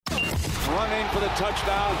running for the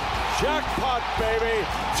touchdown. Jackpot, baby.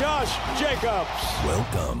 Josh Jacobs.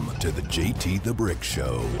 Welcome to the JT the Brick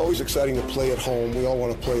Show. Always exciting to play at home. We all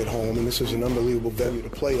want to play at home, and this is an unbelievable venue to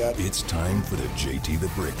play at. It's time for the JT the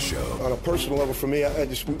Brick Show. On a personal level, for me,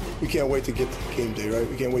 we can't wait to get to game day, right?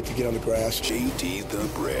 We can't wait to get on the grass. JT the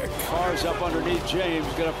Brick. Carr's up underneath James.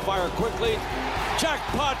 Going to fire quickly.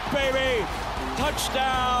 Jackpot, baby.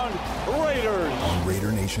 Touchdown, Raiders. On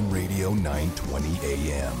Raider Nation Radio 920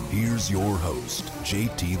 AM. Here's your host,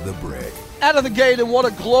 JT the Brick. Out of the gate, and what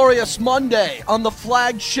a glorious Monday on the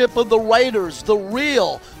flagship of the Raiders, the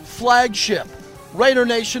real flagship. Raider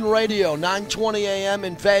Nation Radio, 920 AM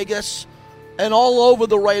in Vegas, and all over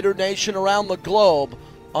the Raider Nation around the globe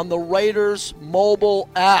on the Raiders mobile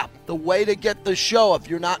app. The way to get the show, if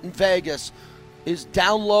you're not in Vegas, is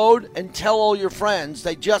download and tell all your friends.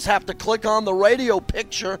 They just have to click on the radio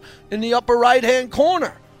picture in the upper right-hand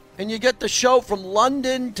corner, and you get the show from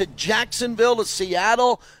London to Jacksonville to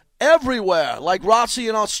Seattle, everywhere. Like Rossi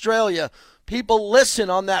in Australia, people listen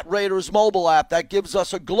on that Raiders mobile app. That gives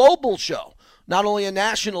us a global show, not only a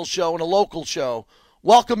national show and a local show.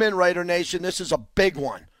 Welcome in, Raider Nation. This is a big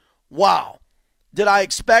one. Wow. Did I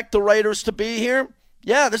expect the Raiders to be here?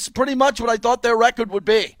 Yeah, this is pretty much what I thought their record would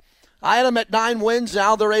be. I had them at 9 wins.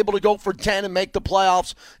 Now they're able to go for 10 and make the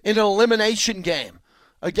playoffs in an elimination game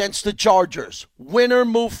against the Chargers. Winner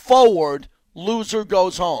move forward, loser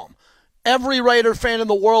goes home. Every Raider fan in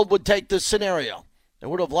the world would take this scenario. They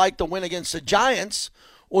would have liked to win against the Giants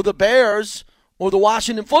or the Bears or the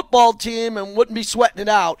Washington football team and wouldn't be sweating it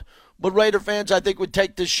out. But Raider fans, I think, would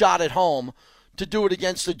take this shot at home to do it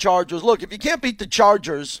against the Chargers. Look, if you can't beat the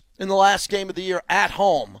Chargers in the last game of the year at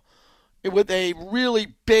home, with a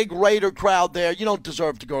really big Raider crowd there, you don't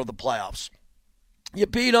deserve to go to the playoffs. You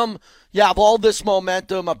beat them, you have all this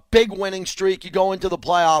momentum, a big winning streak, you go into the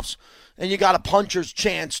playoffs, and you got a puncher's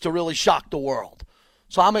chance to really shock the world.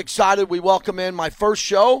 So I'm excited. We welcome in my first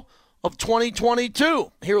show of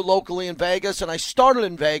 2022 here locally in Vegas, and I started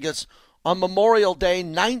in Vegas on Memorial Day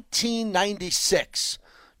 1996.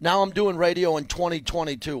 Now I'm doing radio in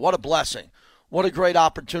 2022. What a blessing. What a great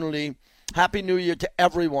opportunity. Happy New Year to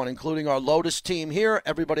everyone, including our Lotus team here,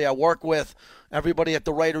 everybody I work with, everybody at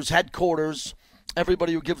the Raiders headquarters,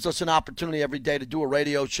 everybody who gives us an opportunity every day to do a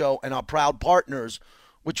radio show, and our proud partners,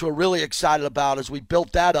 which we're really excited about as we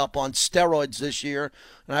built that up on steroids this year.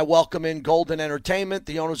 And I welcome in Golden Entertainment,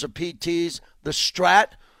 the owners of PT's, the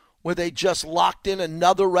Strat, where they just locked in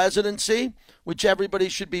another residency, which everybody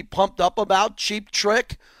should be pumped up about. Cheap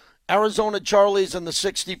Trick, Arizona Charlie's, and the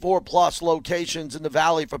 64-plus locations in the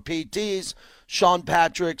Valley for PTs, Sean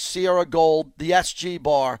Patrick, Sierra Gold, the SG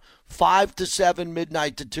Bar, 5 to 7,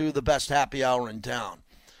 midnight to 2, the best happy hour in town.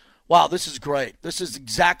 Wow, this is great. This is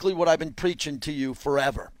exactly what I've been preaching to you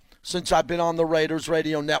forever, since I've been on the Raiders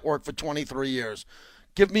radio network for 23 years.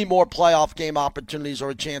 Give me more playoff game opportunities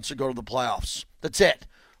or a chance to go to the playoffs. That's it.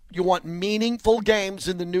 You want meaningful games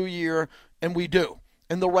in the new year, and we do.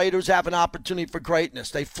 And the Raiders have an opportunity for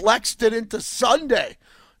greatness. They flexed it into Sunday.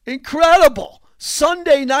 Incredible.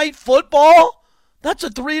 Sunday night football? That's a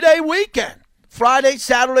 3-day weekend. Friday,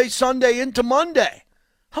 Saturday, Sunday into Monday.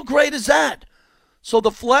 How great is that? So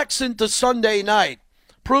the flex into Sunday night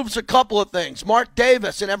proves a couple of things. Mark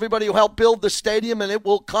Davis and everybody who helped build the stadium, and it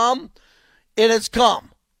will come. It has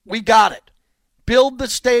come. We got it. Build the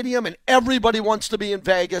stadium, and everybody wants to be in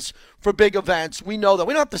Vegas for big events. We know that.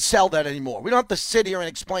 We don't have to sell that anymore. We don't have to sit here and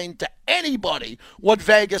explain to anybody what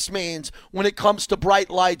Vegas means when it comes to bright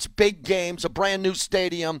lights, big games, a brand new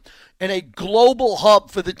stadium, and a global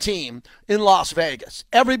hub for the team in Las Vegas.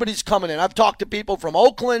 Everybody's coming in. I've talked to people from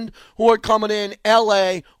Oakland who are coming in,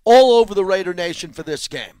 L.A., all over the Raider Nation for this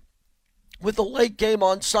game. With the late game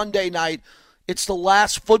on Sunday night, it's the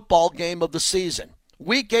last football game of the season.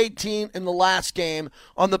 Week 18 in the last game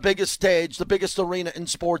on the biggest stage, the biggest arena in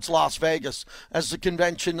sports, Las Vegas, as the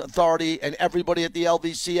convention authority and everybody at the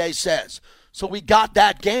LVCA says. So we got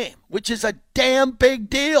that game, which is a damn big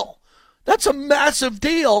deal. That's a massive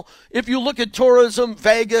deal if you look at tourism,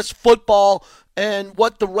 Vegas, football, and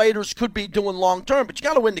what the Raiders could be doing long term. But you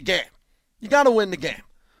got to win the game. You got to win the game.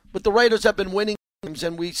 But the Raiders have been winning games,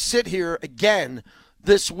 and we sit here again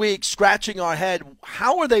this week scratching our head.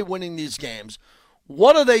 How are they winning these games?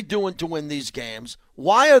 What are they doing to win these games?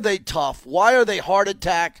 Why are they tough? Why are they heart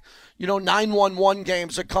attack, 9-1-1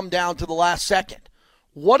 games that come down to the last second?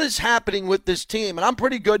 What is happening with this team? And I'm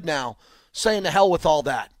pretty good now saying to hell with all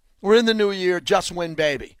that. We're in the new year, just win,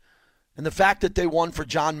 baby. And the fact that they won for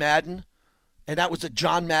John Madden, and that was a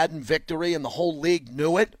John Madden victory, and the whole league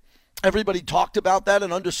knew it. Everybody talked about that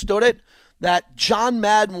and understood it, that John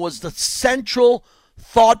Madden was the central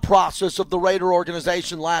thought process of the Raider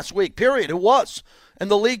organization last week, period. It was. And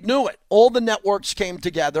the league knew it. All the networks came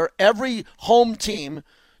together. Every home team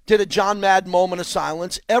did a John Madden moment of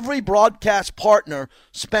silence. Every broadcast partner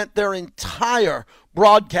spent their entire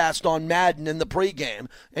broadcast on Madden in the pregame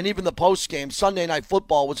and even the postgame. Sunday Night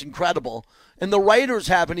Football was incredible. And the Raiders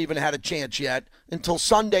haven't even had a chance yet until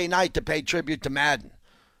Sunday night to pay tribute to Madden.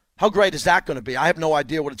 How great is that going to be? I have no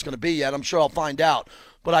idea what it's going to be yet. I'm sure I'll find out.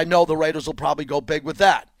 But I know the Raiders will probably go big with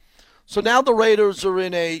that. So now the Raiders are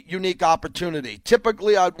in a unique opportunity.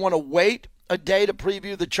 Typically, I'd want to wait a day to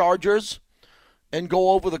preview the Chargers and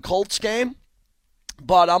go over the Colts game.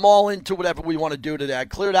 But I'm all into whatever we want to do today. I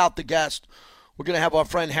cleared out the guest. We're going to have our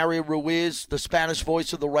friend Harry Ruiz, the Spanish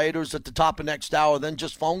voice of the Raiders, at the top of next hour. Then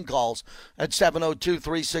just phone calls at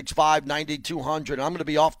 702-365-9200. I'm going to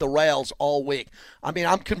be off the rails all week. I mean,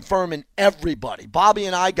 I'm confirming everybody. Bobby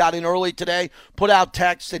and I got in early today, put out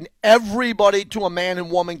texts, and everybody to a man and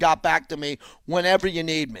woman got back to me whenever you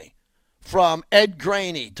need me. From Ed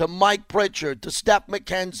Graney to Mike Pritchard to Steph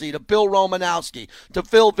McKenzie to Bill Romanowski to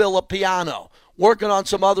Phil Villapiano. Working on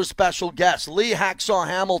some other special guests. Lee Hacksaw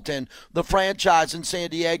Hamilton, the franchise in San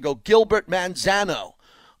Diego. Gilbert Manzano,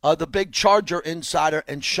 the big Charger insider.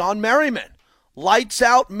 And Sean Merriman, Lights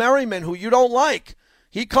Out Merriman, who you don't like.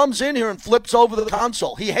 He comes in here and flips over the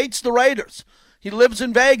console. He hates the Raiders. He lives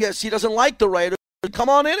in Vegas. He doesn't like the Raiders. Come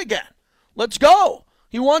on in again. Let's go.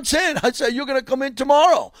 He wants in. I said, you're going to come in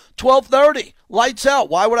tomorrow, 12:30. Lights out.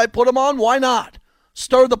 Why would I put him on? Why not?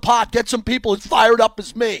 Stir the pot. Get some people as fired up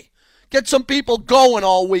as me. Get some people going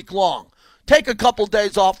all week long. Take a couple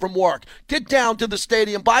days off from work. Get down to the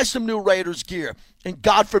stadium. Buy some new Raiders gear. And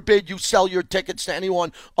God forbid you sell your tickets to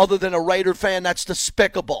anyone other than a Raider fan. That's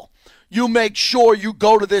despicable. You make sure you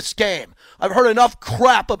go to this game. I've heard enough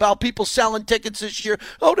crap about people selling tickets this year.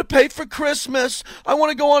 Oh, to pay for Christmas. I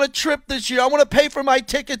want to go on a trip this year. I want to pay for my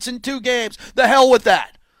tickets in 2 games. The hell with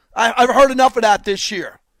that. I've heard enough of that this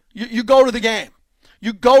year. You go to the game.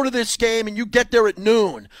 You go to this game and you get there at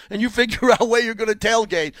noon and you figure out where you're going to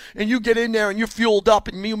tailgate and you get in there and you're fueled up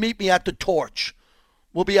and you meet me at the Torch.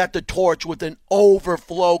 We'll be at the Torch with an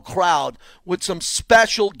overflow crowd with some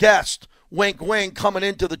special guests, wink, wink, coming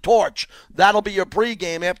into the Torch. That'll be your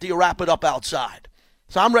pregame after you wrap it up outside.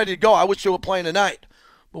 So I'm ready to go. I wish they were playing tonight.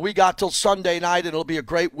 But we got till Sunday night and it'll be a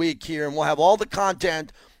great week here and we'll have all the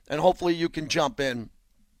content and hopefully you can jump in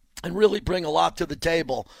and really bring a lot to the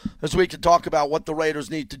table as we can talk about what the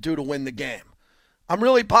Raiders need to do to win the game. I'm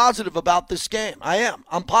really positive about this game. I am.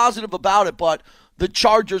 I'm positive about it, but the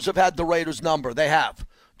Chargers have had the Raiders' number. They have.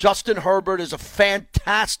 Justin Herbert is a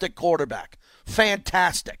fantastic quarterback.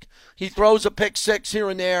 Fantastic. He throws a pick six here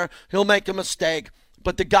and there. He'll make a mistake,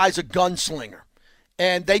 but the guy's a gunslinger.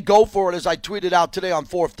 And they go for it, as I tweeted out today, on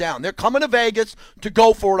 4th down. They're coming to Vegas to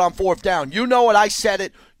go for it on 4th down. You know it. I said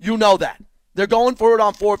it. You know that. They're going for it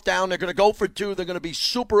on 4th down. They're going to go for 2. They're going to be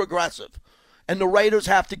super aggressive. And the Raiders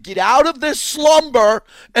have to get out of this slumber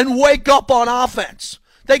and wake up on offense.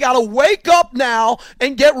 They got to wake up now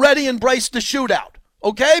and get ready and brace the shootout.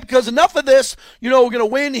 Okay? Because enough of this, we're going to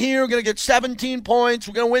win here. We're going to get 17 points.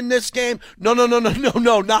 We're going to win this game. No,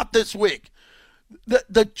 not this week.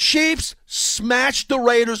 The Chiefs smashed the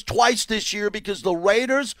Raiders twice this year because the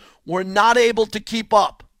Raiders were not able to keep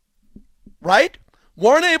up. Right?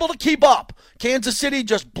 Weren't able to keep up. Kansas City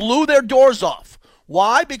just blew their doors off.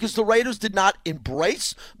 Why? Because the Raiders did not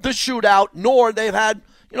embrace the shootout, nor they've had,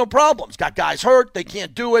 problems. Got guys hurt. They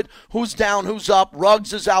can't do it. Who's down, who's up.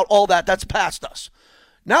 Ruggs is out. All that. That's past us.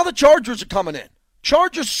 Now the Chargers are coming in.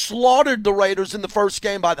 Chargers slaughtered the Raiders in the first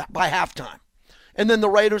game by halftime. And then the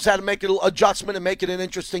Raiders had to make an adjustment and make it an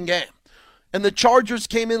interesting game. And the Chargers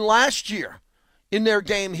came in last year in their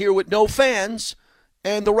game here with no fans,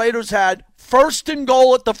 and the Raiders had 1st and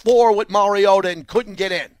goal at the 4 with Mariota and couldn't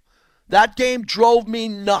get in. That game drove me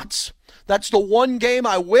nuts. That's the one game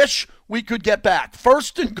I wish we could get back.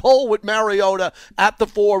 1st and goal with Mariota at the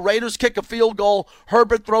 4. Raiders kick a field goal.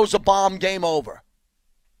 Herbert throws a bomb. Game over.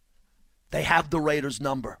 They have the Raiders'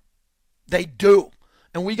 number. They do.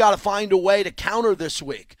 And we got to find a way to counter this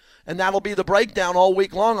week. And that'll be the breakdown all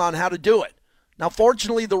week long on how to do it. Now,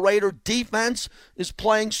 fortunately, the Raider defense is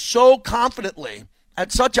playing so confidently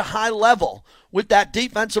at such a high level with that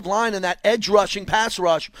defensive line and that edge rushing pass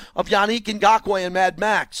rush of Yannick Ngakoue and Mad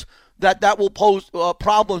Max that will pose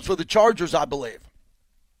problems for the Chargers, I believe.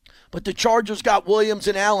 But the Chargers got Williams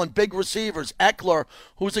and Allen, big receivers. Eckler,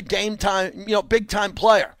 who's a big-time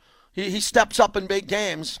player. He steps up in big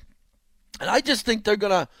games. And I just think they're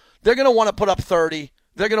gonna want to put up 30.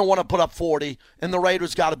 They're going to want to put up 40, and the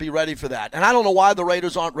Raiders got to be ready for that. And I don't know why the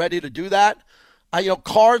Raiders aren't ready to do that.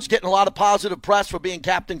 Carr's getting a lot of positive press for being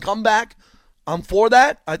captain comeback. I'm for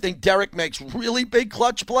that. I think Derek makes really big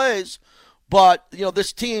clutch plays. But,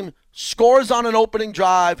 this team scores on an opening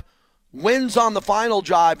drive, wins on the final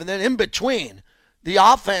drive, and then in between, the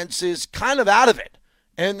offense is kind of out of it.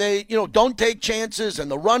 And they, don't take chances,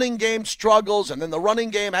 and the running game struggles, and then the running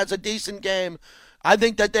game has a decent game. I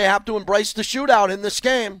think that they have to embrace the shootout in this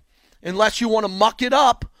game, unless you want to muck it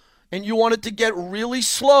up and you want it to get really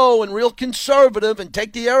slow and real conservative and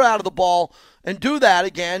take the air out of the ball and do that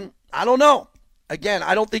again. I don't know. Again,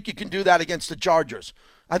 I don't think you can do that against the Chargers.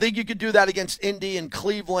 I think you could do that against Indy and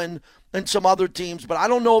Cleveland and some other teams, but I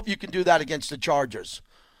don't know if you can do that against the Chargers.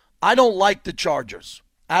 I don't like the Chargers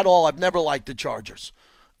at all. I've never liked the Chargers.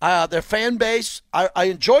 Their fan base, I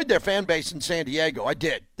enjoyed their fan base in San Diego. I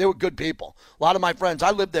did. They were good people. A lot of my friends,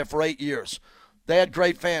 I lived there for 8 years. They had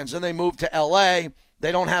great fans. Then they moved to L.A.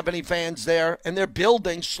 They don't have any fans there, and they're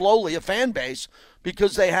building slowly a fan base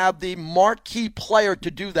because they have the marquee player to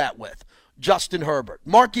do that with, Justin Herbert.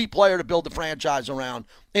 Marquee player to build a franchise around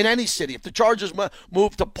in any city. If the Chargers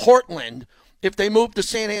moved to Portland, if they moved to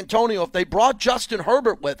San Antonio, if they brought Justin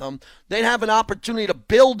Herbert with them, they'd have an opportunity to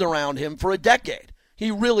build around him for a decade. He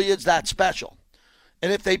really is that special.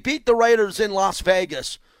 And if they beat the Raiders in Las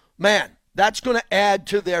Vegas, man, that's going to add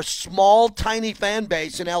to their small, tiny fan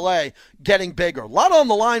base in L.A. getting bigger. A lot on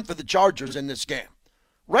the line for the Chargers in this game.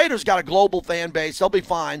 Raiders got a global fan base. They'll be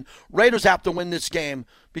fine. Raiders have to win this game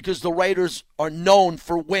because the Raiders are known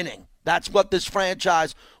for winning. That's what this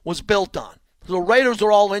franchise was built on. The Raiders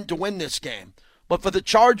are all in to win this game. But for the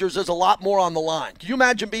Chargers, there's a lot more on the line. Can you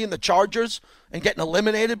imagine being the Chargers and getting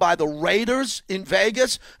eliminated by the Raiders in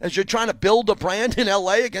Vegas as you're trying to build a brand in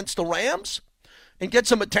L.A. against the Rams? And get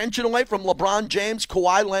some attention away from LeBron James,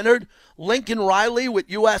 Kawhi Leonard, Lincoln Riley with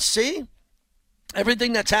USC?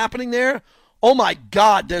 Everything that's happening there? Oh, my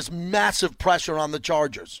God, there's massive pressure on the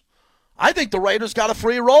Chargers. I think the Raiders got a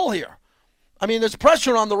free roll here. I mean, there's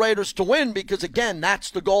pressure on the Raiders to win because, again,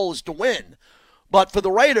 that's the goal, is to win. But for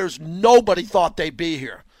the Raiders, nobody thought they'd be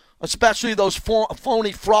here, especially those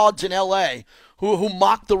phony frauds in L.A. who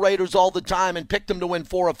mocked the Raiders all the time and picked them to win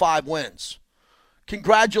 4 or 5 wins.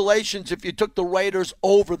 Congratulations if you took the Raiders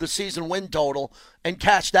over the season win total and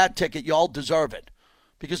cashed that ticket. You all deserve it.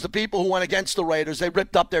 Because the people who went against the Raiders, they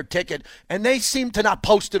ripped up their ticket, and they seem to not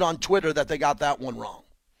post it on Twitter that they got that one wrong.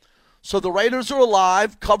 So the Raiders are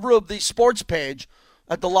alive. Cover of the sports page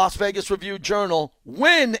at the Las Vegas Review-Journal.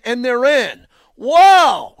 Win, and they're in.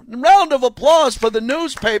 Wow! Round of applause for the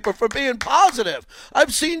newspaper for being positive.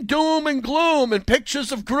 I've seen doom and gloom and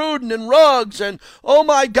pictures of Gruden and Ruggs and, oh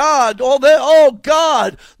my God, oh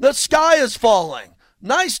God, the sky is falling.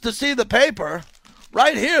 Nice to see the paper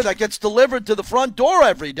right here that gets delivered to the front door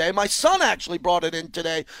every day. My son actually brought it in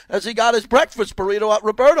today as he got his breakfast burrito at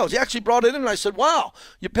Roberto's. He actually brought it in, and I said, wow,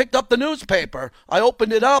 you picked up the newspaper. I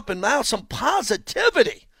opened it up, and now some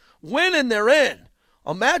positivity. Win, and they're in.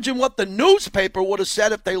 Imagine what the newspaper would have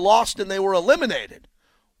said if they lost and they were eliminated.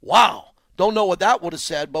 Wow. Don't know what that would have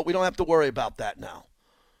said, but we don't have to worry about that now.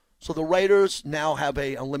 So the Raiders now have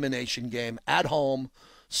an elimination game at home,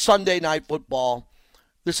 Sunday Night Football.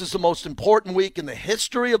 This is the most important week in the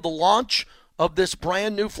history of the launch of this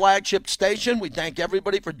brand new flagship station. We thank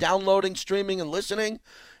everybody for downloading, streaming, and listening,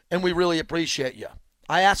 and we really appreciate you.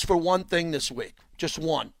 I asked for one thing this week, just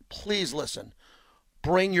one. Please listen.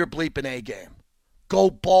 Bring your bleeping A game. Go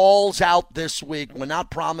balls out this week. We're not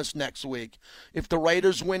promised next week. If the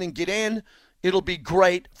Raiders win and get in, it'll be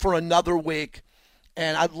great for another week,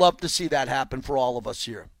 and I'd love to see that happen for all of us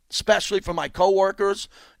here, especially for my coworkers,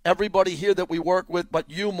 everybody here that we work with, but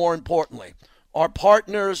you more importantly, our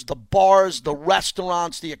partners, the bars, the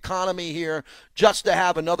restaurants, the economy here, just to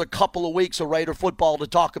have another couple of weeks of Raider football to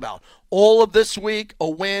talk about. All of this week, a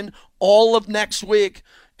win, all of next week,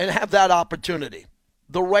 and have that opportunity.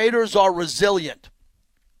 The Raiders are resilient.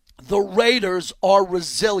 The Raiders are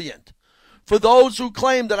resilient. For those who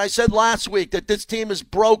claim that I said last week that this team is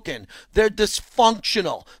broken, they're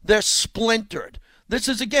dysfunctional, they're splintered. This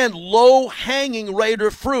is, again, low-hanging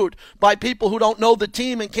Raider fruit by people who don't know the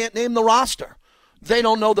team and can't name the roster. They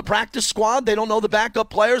don't know the practice squad. They don't know the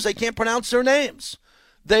backup players. They can't pronounce their names.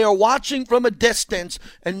 They are watching from a distance,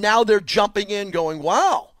 and now they're jumping in going,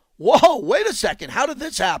 wow, whoa, wait a second, how did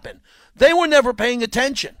this happen? They were never paying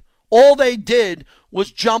attention. All they did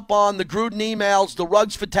was jump on the Gruden emails, the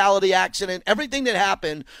Ruggs fatality accident, everything that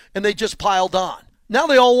happened, and they just piled on. Now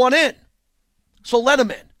they all want in. So let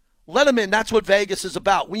them in. Let them in. That's what Vegas is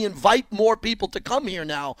about. We invite more people to come here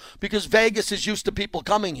now because Vegas is used to people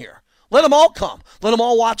coming here. Let them all come. Let them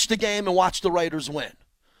all watch the game and watch the Raiders win.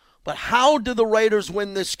 But how do the Raiders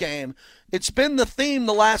win this game? It's been the theme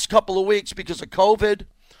the last couple of weeks because of COVID,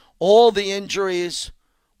 all the injuries.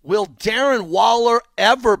 Will Darren Waller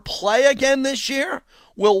ever play again this year?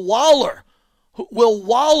 Will Waller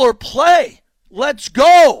play? Let's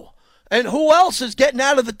go. And who else is getting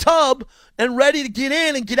out of the tub and ready to get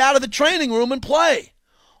in and get out of the training room and play?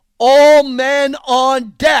 All men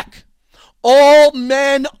on deck. All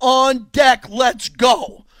men on deck. Let's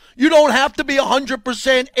go. You don't have to be 100%,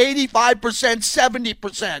 85%,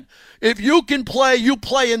 70%. If you can play, you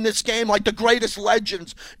play in this game like the greatest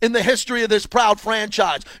legends in the history of this proud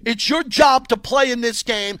franchise. It's your job to play in this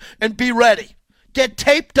game and be ready. Get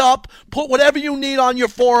taped up, put whatever you need on your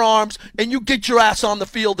forearms, and you get your ass on the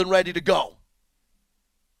field and ready to go.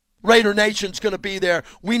 Raider Nation's going to be there.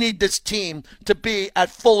 We need this team to be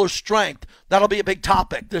at fuller strength. That'll be a big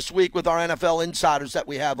topic this week with our NFL insiders that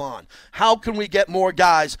we have on. How can we get more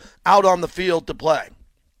guys out on the field to play?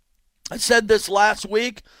 I said this last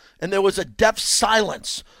week, and there was a deaf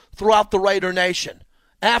silence throughout the Raider Nation.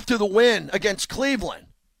 After the win against Cleveland,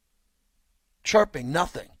 chirping,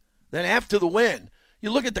 nothing. Then after the win,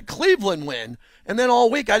 you look at the Cleveland win, and then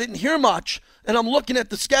all week I didn't hear much, and I'm looking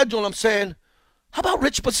at the schedule, and I'm saying, how about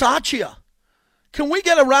Rich Bisaccia? Can we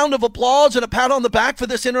get a round of applause and a pat on the back for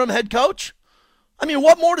this interim head coach? I mean,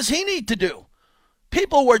 what more does he need to do?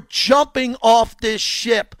 People were jumping off this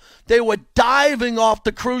ship. They were diving off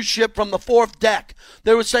the cruise ship from the fourth deck.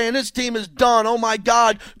 They were saying, this team is done. Oh, my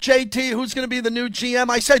God. JT, who's going to be the new GM?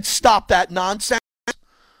 I said, stop that nonsense.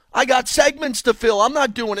 I got segments to fill. I'm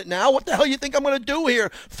not doing it now. What the hell you think I'm going to do here?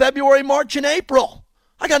 February, March, and April.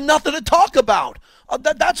 I got nothing to talk about.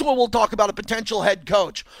 That's when we'll talk about a potential head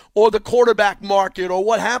coach or the quarterback market or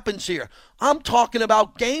what happens here. I'm talking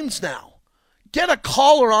about games now. Get a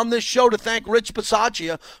caller on this show to thank Rich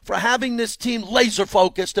Bisaccia for having this team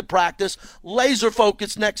laser-focused at practice,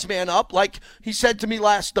 laser-focused next man up. Like he said to me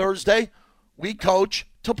last Thursday, we coach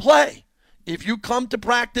to play. If you come to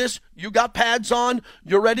practice, you got pads on,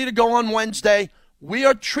 you're ready to go on Wednesday, we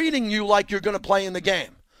are treating you like you're going to play in the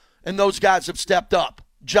game. And those guys have stepped up.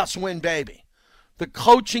 Just win, baby. The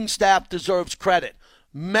coaching staff deserves credit.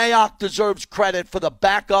 Mayock deserves credit for the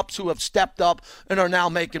backups who have stepped up and are now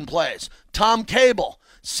making plays. Tom Cable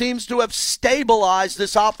seems to have stabilized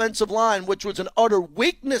this offensive line, which was an utter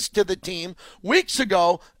weakness to the team weeks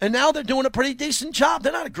ago, and now they're doing a pretty decent job.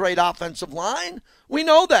 They're not a great offensive line. We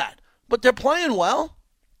know that. But they're playing well,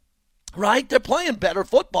 right? They're playing better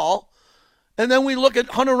football. And then we look at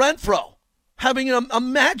Hunter Renfrow having a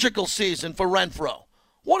magical season for Renfrow.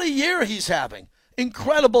 What a year he's having.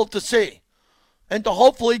 Incredible to see. And to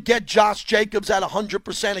hopefully get Josh Jacobs at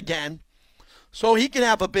 100% again so he can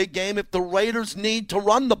have a big game if the Raiders need to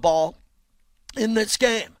run the ball in this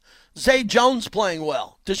game. Zay Jones playing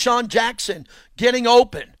well. Deshaun Jackson getting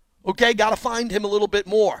open. Okay, got to find him a little bit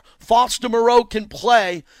more. Foster Moreau can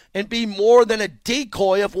play and be more than a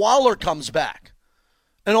decoy if Waller comes back.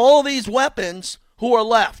 And all these weapons who are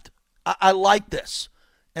left, I like this.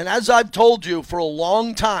 And as I've told you for a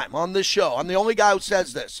long time on this show, I'm the only guy who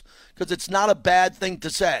says this because it's not a bad thing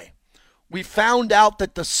to say. We found out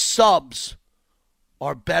that the subs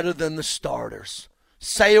are better than the starters.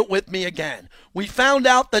 Say it with me again. We found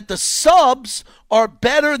out that the subs are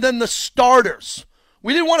better than the starters.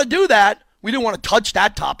 We didn't want to do that. We didn't want to touch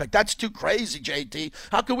that topic. That's too crazy, JT.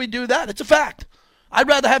 How could we do that? It's a fact. I'd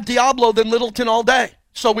rather have Diablo than Littleton all day.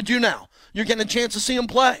 So would you now. You're getting a chance to see him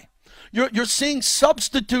play. You're seeing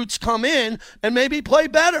substitutes come in and maybe play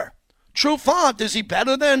better. Trufant, is he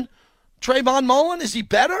better than Trayvon Mullen? Is he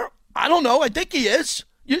better? I don't know. I think he is.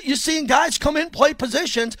 You're seeing guys come in, play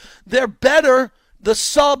positions. They're better, the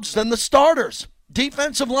subs, than the starters.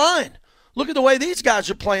 Defensive line. Look at the way these guys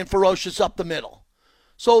are playing ferocious up the middle.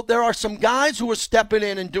 So there are some guys who are stepping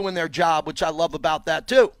in and doing their job, which I love about that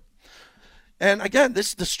too. And again, the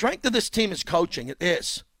strength of this team is coaching. It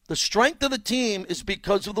is. The strength of the team is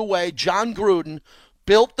because of the way John Gruden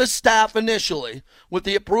built the staff initially with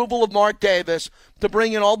the approval of Mark Davis to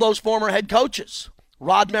bring in all those former head coaches.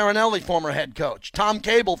 Rod Marinelli, former head coach. Tom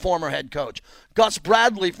Cable, former head coach. Gus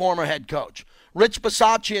Bradley, former head coach. Rich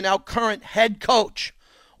Bisaccia, now current head coach.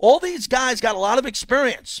 All these guys got a lot of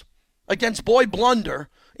experience against Boy Blunder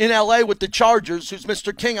in L.A. with the Chargers, who's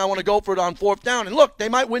Mr. King. I want to go for it on fourth down. And look, they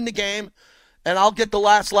might win the game, and I'll get the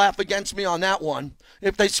last laugh against me on that one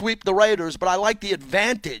if they sweep the Raiders. But I like the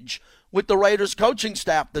advantage with the Raiders coaching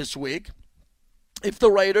staff this week if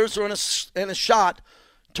the Raiders are in a shot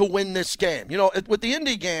to win this game. You know, with the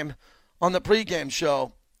Indy game on the pregame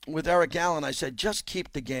show with Eric Allen, I said, just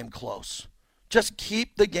keep the game close. Just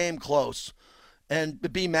keep the game close and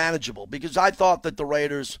be manageable, because I thought that the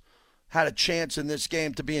Raiders had a chance in this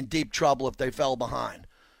game to be in deep trouble if they fell behind.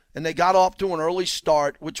 And they got off to an early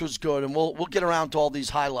start, which was good, and we'll get around to all these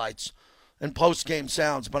highlights and post-game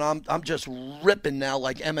sounds, but I'm just ripping now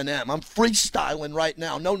like Eminem. I'm freestyling right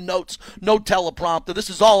now. No notes, no teleprompter. This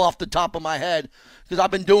is all off the top of my head because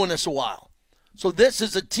I've been doing this a while. So this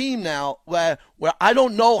is a team now where I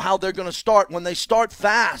don't know how they're going to start. When they start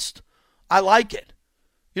fast, I like it.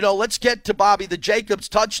 You know, let's get to Bobby, the Jacobs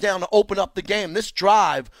touchdown to open up the game. This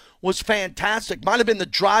drive was fantastic. Might have been the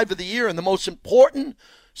drive of the year, and the most important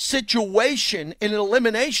situation in an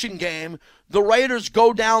elimination game, the Raiders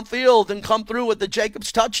go downfield and come through with the Jacobs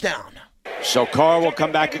touchdown. So Carr will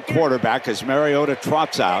come back at quarterback as Mariota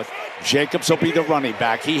trots out. Jacobs will be the running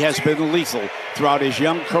back. He has been lethal throughout his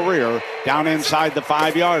young career down inside the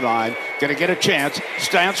 5-yard line. Going to get a chance.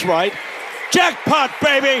 Stance right. Jackpot,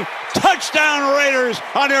 baby! Touchdown Raiders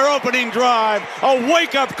on their opening drive. A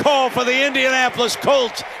wake-up call for the Indianapolis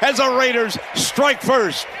Colts as the Raiders strike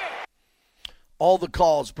first. All the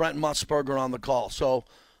calls, Brent Musburger on the call. So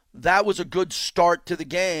that was a good start to the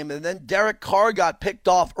game. And then Derek Carr got picked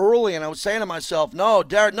off early, and I was saying to myself, no,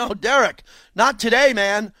 Derek, not today,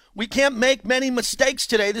 man. We can't make many mistakes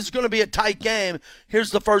today. This is going to be a tight game.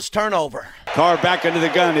 Here's the first turnover. Carr back into the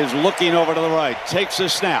gun, is looking over to the right, takes a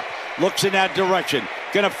snap, looks in that direction,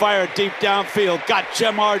 going to fire deep downfield. Got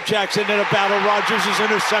Jamar Jackson in a battle. Rodgers has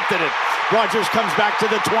intercepted it. Rodgers comes back to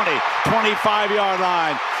the 25-yard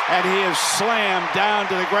line, and he is slammed down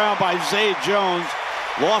to the ground by Zay Jones.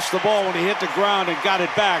 Lost the ball when he hit the ground and got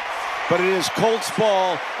it back, but it is Colts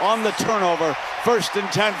ball on the turnover. 1st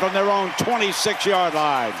and 10 from their own 26-yard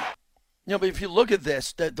line. You know, but if you look at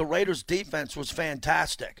this, the Raiders' defense was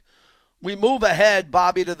fantastic. We move ahead,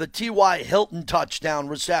 Bobby, to the T.Y. Hilton touchdown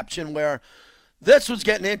reception where this was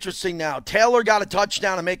getting interesting now. Taylor got a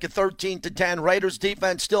touchdown to make it 13-10. Raiders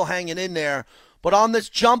defense still hanging in there. But on this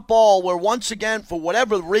jump ball where once again, for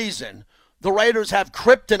whatever reason, the Raiders have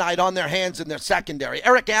kryptonite on their hands in their secondary.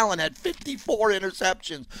 Eric Allen had 54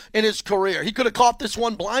 interceptions in his career. He could have caught this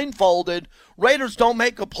one blindfolded. Raiders don't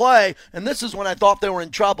make a play, and this is when I thought they were in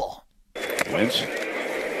trouble. Wentz,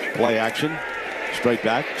 play action, straight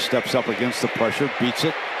back, steps up against the pressure, beats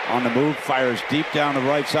it, on the move, fires deep down the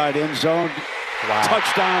right side end zone. Wow.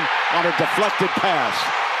 Touchdown on a deflected pass.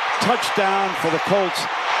 Touchdown for the Colts.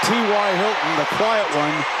 T.Y. Hilton, the quiet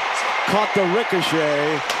one, caught the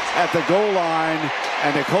ricochet at the goal line,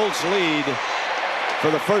 and the Colts lead for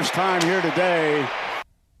the first time here today.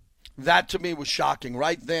 That to me was shocking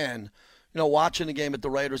right then. You know, watching the game at the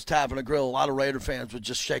Raiders Tavern and Grill, a lot of Raider fans were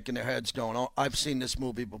just shaking their heads going, oh, I've seen this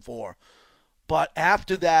movie before. But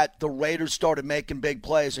after that, the Raiders started making big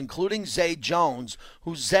plays, including Zay Jones,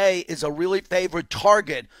 who Zay is a really favorite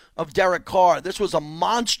target of Derek Carr. This was a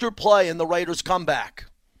monster play in the Raiders' comeback.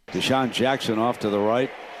 Deshaun Jackson off to the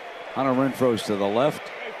right. Hunter Renfro's to the left.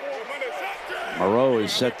 Moreau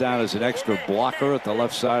is set down as an extra blocker at the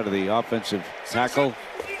left side of the offensive tackle.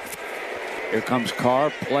 Here comes Carr.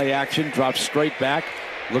 Play action. Drops straight back.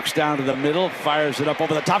 Looks down to the middle. Fires it up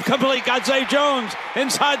over the top. Complete. Got Zay Jones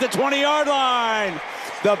inside the 20-yard line.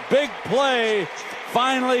 The big play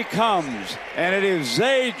finally comes. And it is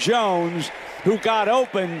Zay Jones who got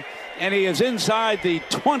open. And he is inside the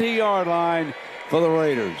 20-yard line for the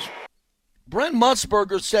Raiders. Brent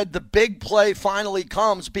Musburger said the big play finally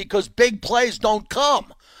comes because big plays don't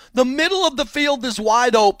come. The middle of the field is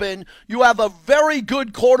wide open. You have a very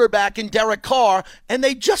good quarterback in Derek Carr, and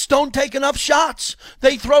they just don't take enough shots.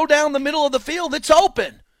 They throw down the middle of the field. It's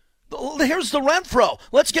open. Here's the Renfro.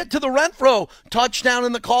 Let's get to the Renfro touchdown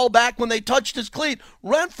in the call back when they touched his cleat.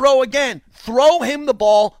 Renfro again. Throw him the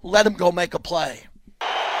ball. Let him go make a play.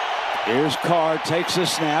 Here's Carr. Takes a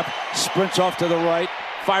snap. Sprints off to the right.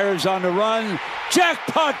 Fires on the run.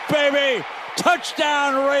 Jackpot, baby!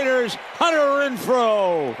 Touchdown, Raiders. Hunter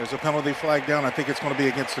Renfro. There's a penalty flag down. I think it's going to be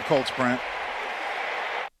against the Colts, Brent.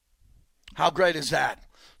 How great is that?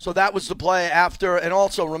 So that was the play after. And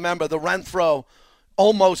also, remember, the Renfro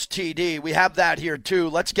almost TD. We have that here, too.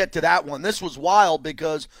 Let's get to that one. This was wild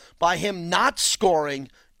because by him not scoring,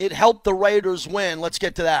 it helped the Raiders win. Let's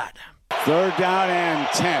get to that. 3rd down and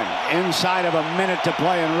 10. Inside of a minute to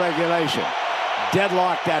play in regulation.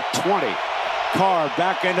 Deadlocked at 20. Carr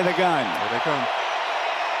back into the gun. There they come.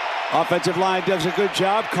 Offensive line does a good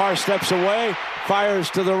job. Carr steps away. Fires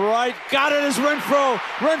to the right. Got it as Renfro.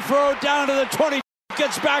 Renfro down to the 20.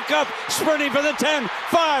 Gets back up. Sprinting for the 10.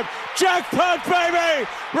 5. Jackpot, baby!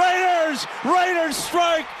 Raiders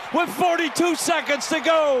strike with 42 seconds to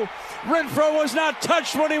go. Renfro was not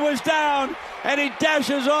touched when he was down. And he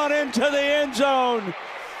dashes on into the end zone.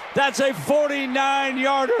 That's a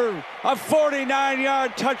 49-yarder, a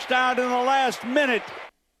 49-yard touchdown in the last minute.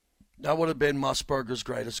 That would have been Musburger's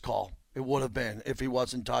greatest call. It would have been if he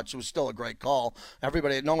wasn't touched. It was still a great call.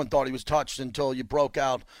 No one thought he was touched until you broke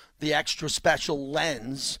out the extra special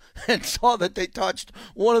lens and saw that they touched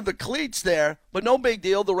one of the cleats there. But no big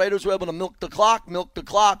deal. The Raiders were able to milk the clock,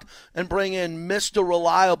 and bring in Mr.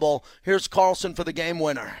 Reliable. Here's Carlson for the game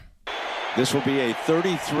winner. This will be a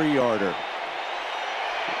 33-yarder.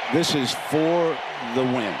 This is for the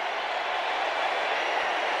win.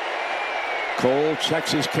 Cole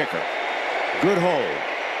checks his kicker. Good hold.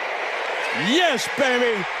 Yes,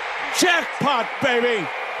 baby! Jackpot, baby!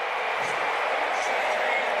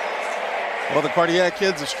 Well, the Cardiac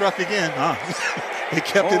kids have struck again, huh? They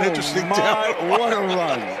kept it interesting down. What a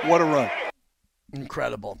run. What a run.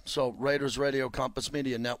 Incredible. So Raiders Radio, Compass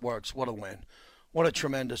Media Networks, what a win. What a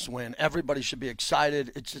tremendous win. Everybody should be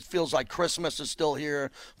excited. It just feels like Christmas is still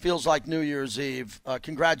here. Feels like New Year's Eve.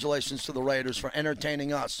 Congratulations to the Raiders for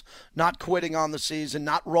entertaining us, not quitting on the season,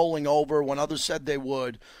 not rolling over when others said they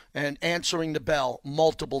would, and answering the bell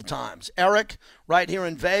multiple times. Eric, right here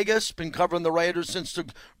in Vegas, been covering the Raiders since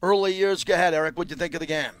the early years. Go ahead, Eric. What'd you think of the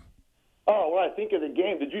game? Oh, what I think of the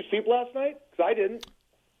game. Did you sleep last night? Because I didn't.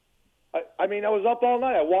 I mean, I was up all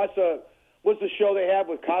night. I watched what's the show they have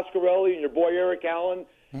with Coscarelli and your boy Eric Allen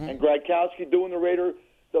and Gradkowski doing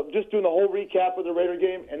just doing the whole recap of the Raider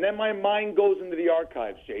game. And then my mind goes into the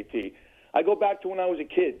archives, JT. I go back to when I was a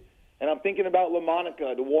kid, and I'm thinking about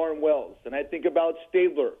LaMonica to Warren Wells, and I think about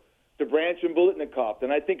Stabler to Branch and Biletnikoff,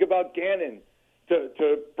 and I think about Gannon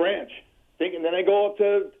to Branch. And then I go up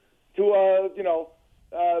to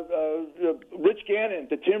Rich Gannon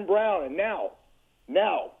to Tim Brown. And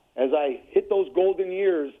now, as I hit those golden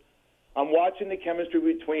years, I'm watching the chemistry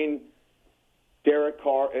between Derek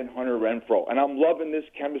Carr and Hunter Renfrow, and I'm loving this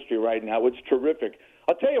chemistry right now. It's terrific.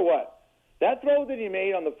 I'll tell you what, that throw that he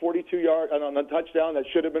made on the 42-yard on the touchdown that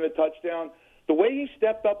should have been a touchdown, the way he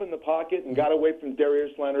stepped up in the pocket and got away from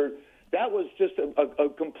Darius Leonard, that was just a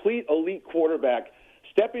complete elite quarterback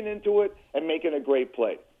stepping into it and making a great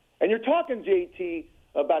play. And you're talking, JT,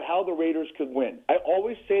 about how the Raiders could win. I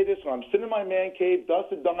always say this when I'm sitting in my man cave,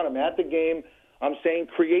 dusk at dawn, I'm at the game, I'm saying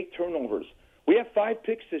create turnovers. We have 5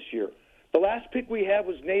 picks this year. The last pick we had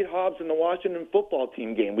was Nate Hobbs in the Washington football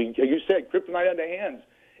team game. You said kryptonite on the hands.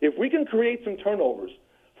 If we can create some turnovers,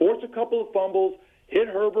 force a couple of fumbles, hit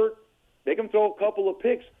Herbert, make him throw a couple of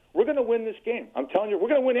picks, we're going to win this game. I'm telling you, we're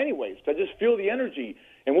going to win anyways. I just feel the energy.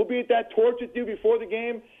 And we'll be at that torch with you before the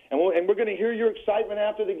game, and we're going to hear your excitement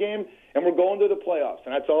after the game, and we're going to the playoffs.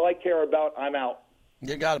 And that's all I care about. I'm out.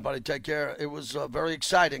 You got it, buddy. Take care. It was very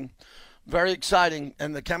exciting. Very exciting,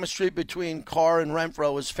 and the chemistry between Carr and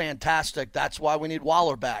Renfrow is fantastic. That's why we need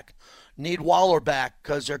Waller back. Need Waller back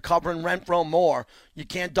because they're covering Renfrow more. You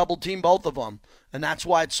can't double-team both of them, and that's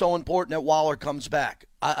why it's so important that Waller comes back.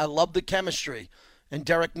 I love the chemistry, and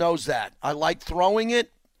Derek knows that. I like throwing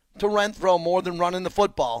it to Renfrow more than running the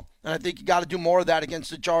football, and I think you got to do more of that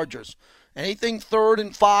against the Chargers. Anything 3rd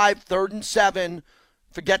and 5, 3rd and 7,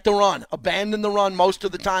 forget the run. Abandon the run most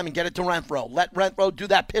of the time and get it to Renfrow. Let Renfrow do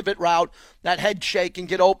that pivot route, that head shake, and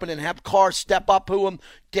get open and have Carr step up to him,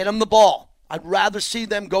 get him the ball. I'd rather see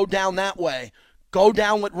them go down that way. Go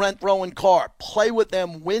down with Renfrow and Carr. Play with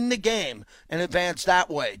them, win the game, and advance that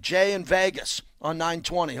way. Jay in Vegas on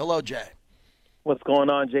 920. Hello, Jay. What's going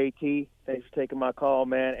on, JT? Thanks for taking my call,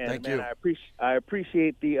 man. And Thank man, you. I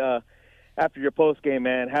appreciate the after your post game,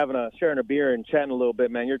 man, sharing a beer and chatting a little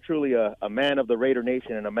bit, man. You're truly a man of the Raider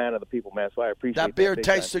Nation and a man of the people, man. So I appreciate that beer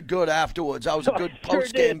tasted good afterwards. That was a good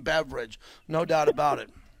post game beverage, no doubt about it.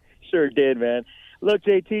 Sure did, man. Look,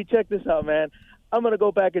 JT, check this out, man. I'm gonna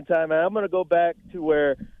go back in time, man. I'm gonna go back to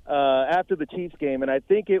where after the Chiefs game, and I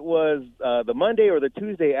think it was the Monday or the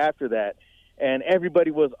Tuesday after that, and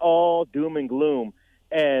everybody was all doom and gloom.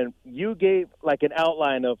 And you gave like an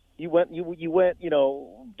outline of you went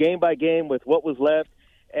game by game with what was left,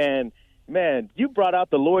 and man, you brought out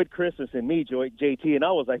the Lloyd Christmas in me, JT, and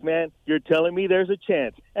I was like, man, you're telling me there's a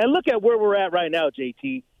chance. And look at where we're at right now,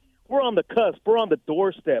 JT. We're on the cusp. We're on the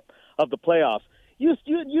doorstep of the playoffs. You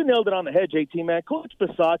nailed it on the head, JT, man. Coach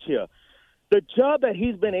Bisaccia, the job that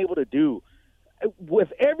he's been able to do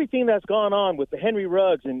with everything that's gone on with the Henry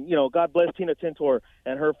Ruggs and, God bless Tina Tintor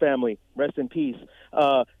and her family, rest in peace.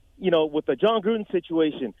 With the John Gruden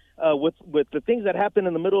situation, with the things that happened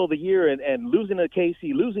in the middle of the year and losing to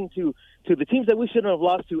KC, losing to the teams that we shouldn't have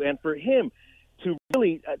lost to, and for him to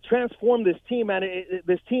really transform this team, man,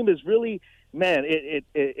 this team is really, man,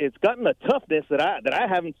 it's gotten a toughness that I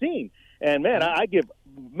haven't seen. And, man, I give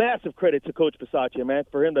massive credit to Coach Bisaccia, man,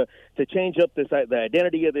 for him to change up the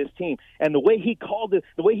identity of this team. And the way he called it,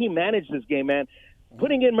 the way he managed this game, man,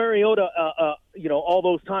 putting in Mariota, all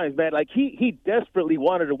those times, man, like he desperately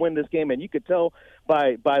wanted to win this game, and you could tell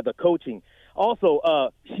by the coaching.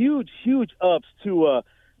 Also, huge ups to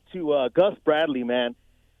Gus Bradley, man.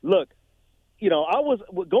 Look, I was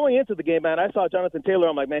going into the game, man. I saw Jonathan Taylor.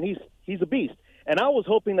 I'm like, man, he's a beast, and I was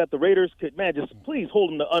hoping that the Raiders could, man, just please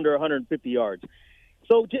hold him to under 150 yards.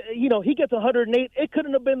 So, he gets 108. It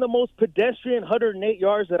couldn't have been the most pedestrian 108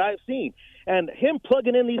 yards that I've seen. And him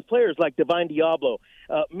plugging in these players like Divine Diablo,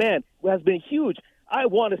 man, has been huge.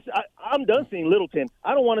 I'm done seeing Littleton.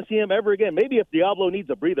 I don't want to see him ever again. Maybe if Diablo needs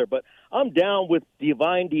a breather, but I'm down with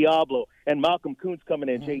Divine Diablo and Malcolm Kuntz coming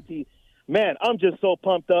in, JT. Man, I'm just so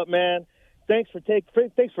pumped up, man. Thanks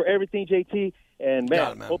for everything, JT. And,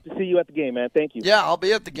 man, hope to see you at the game, man. Thank you. Yeah, I'll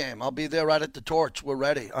be at the game. I'll be there right at the Torch. We're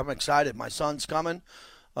ready. I'm excited. My son's coming.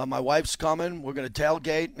 My wife's coming. We're going to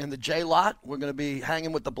tailgate in the J lot. We're going to be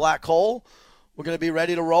hanging with the Black Hole. We're going to be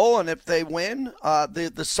ready to roll. And if they win,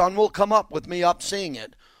 the sun will come up with me up seeing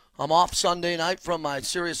it. I'm off Sunday night from my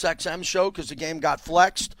SiriusXM show because the game got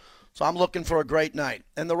flexed. So I'm looking for a great night.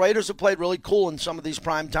 And the Raiders have played really cool in some of these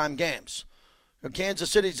primetime games. Kansas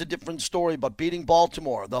City's a different story, but beating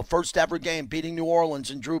Baltimore, the first ever game, beating New Orleans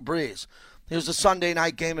and Drew Brees. Here's a Sunday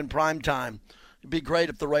night game in primetime. It'd be great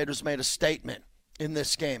if the Raiders made a statement in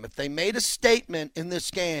this game. If they made a statement in this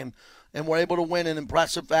game and were able to win in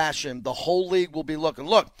impressive fashion, the whole league will be looking.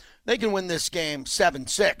 Look, they can win this game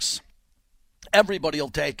 7-6. Everybody will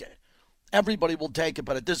take it. Everybody will take it,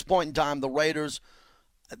 but at this point in time, the Raiders,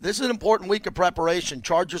 this is an important week of preparation.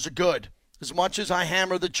 Chargers are good. As much as I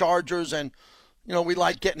hammer the Chargers and we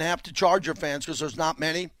like getting after Charger fans because there's not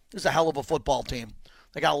many. This is a hell of a football team.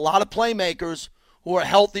 They got a lot of playmakers who are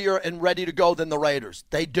healthier and ready to go than the Raiders.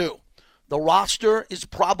 They do. The roster is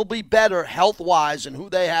probably better health-wise and who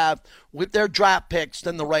they have with their draft picks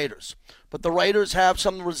than the Raiders. But the Raiders have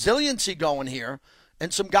some resiliency going here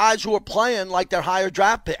and some guys who are playing like they're higher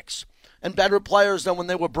draft picks and better players than when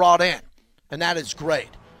they were brought in. And that is great.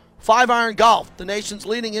 5 Iron Golf, the nation's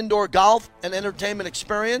leading indoor golf and entertainment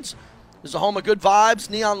experience, is a home of good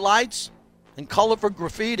vibes, neon lights, and colorful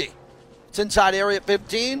graffiti. It's inside Area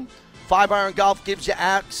 15. 5 Iron Golf gives you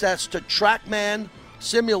access to TrackMan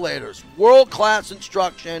simulators, world-class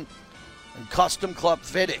instruction, and custom club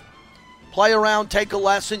fitting. Play around, take a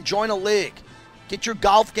lesson, join a league. Get your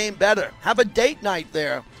golf game better. Have a date night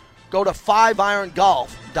there. Go to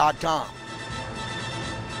 5irongolf.com.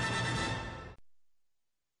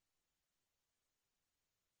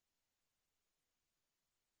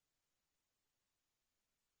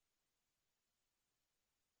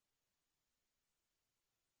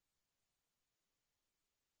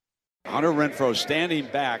 Hunter Renfrow standing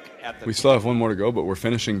back at the... We still have one more to go, but we're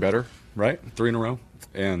finishing better, right? 3 in a row.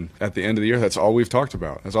 And at the end of the year, that's all we've talked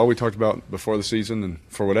about. That's all we talked about before the season. And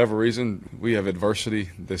for whatever reason, we have adversity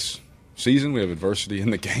this season. We have adversity in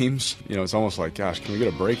the games. It's almost like, gosh, can we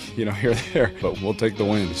get a break, here or there? But we'll take the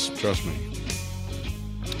wins, trust me.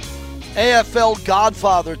 AFL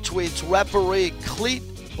Godfather tweets, referee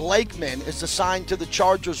Cleet Blakeman is assigned to the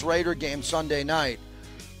Chargers-Raider game Sunday night.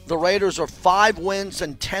 The Raiders are 5 wins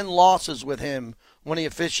and 10 losses with him when he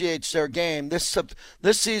officiates their game. This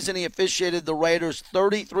season he officiated the Raiders'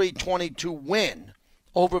 33-22 win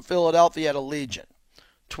over Philadelphia at Allegiant.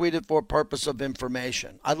 Tweeted for purpose of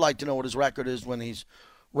information. I'd like to know what his record is when he's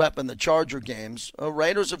repping the Charger games.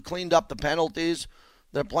 Raiders have cleaned up the penalties.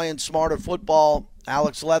 They're playing smarter football.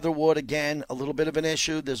 Alex Leatherwood, again, a little bit of an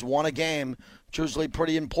issue. There's one a game. It's usually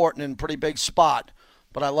pretty important and pretty big spot.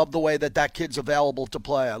 But I love the way that kid's available to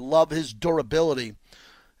play. I love his durability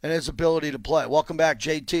and his ability to play. Welcome back,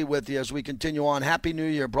 JT, with you as we continue on. Happy New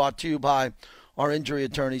Year, brought to you by our injury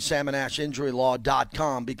attorney,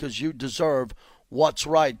 SamandAshInjuryLaw.com, because you deserve what's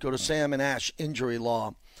right. Go to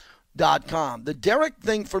SamandAshInjuryLaw.com. The Derek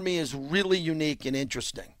thing for me is really unique and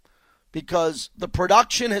interesting because the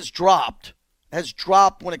production has dropped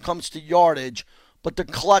when it comes to yardage, but the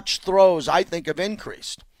clutch throws, I think, have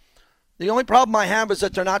increased. The only problem I have is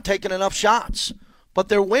that they're not taking enough shots, but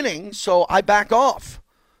they're winning, so I back off.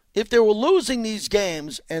 If they were losing these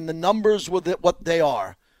games and the numbers were what they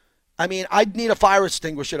are, I'd need a fire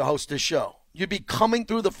extinguisher to host this show. You'd be coming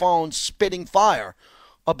through the phone spitting fire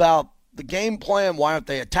about the game plan. Why aren't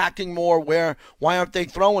they attacking more? Why aren't they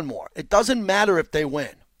throwing more? It doesn't matter if they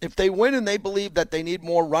win. If they win and they believe that they need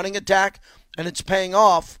more running attack and it's paying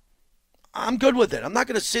off, I'm good with it. I'm not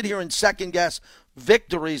going to sit here and second-guess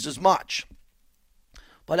victories as much.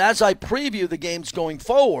 But as I preview the games going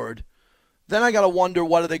forward, then I got to wonder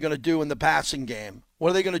what are they going to do in the passing game? What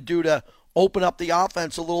are they going to do to open up the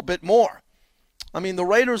offense a little bit more? The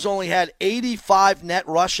Raiders only had 85 net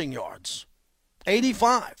rushing yards.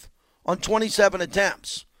 85. on 27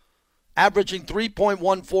 attempts, averaging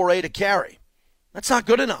 3.148 a carry. That's not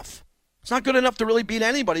good enough. It's not good enough to really beat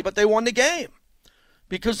anybody, but they won the game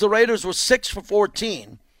because the Raiders were 6 for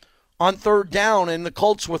 14 on third down, and the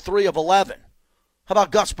Colts were 3 of 11. How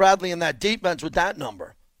about Gus Bradley and that defense with that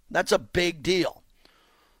number? That's a big deal.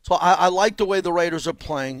 So I like the way the Raiders are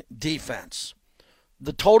playing defense.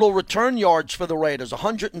 The total return yards for the Raiders,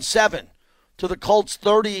 107 to the Colts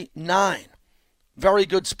 39. Very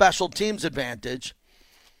good special teams advantage.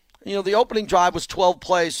 You know, the opening drive was 12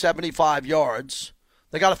 plays, 75 yards.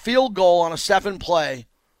 They got a field goal on a 7-play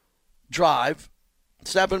drive,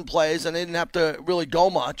 7 plays, and they didn't have to really go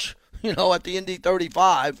much. You know, at the Indy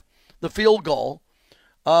 35, the field goal.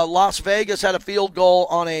 Las Vegas had a field goal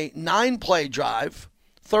on a 9-play drive,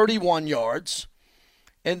 31 yards.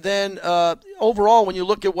 And then overall, when you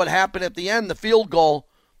look at what happened at the end, the field goal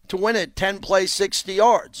to win it, 10 plays, 60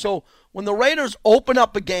 yards. So when the Raiders open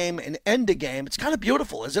up a game and end a game, it's kind of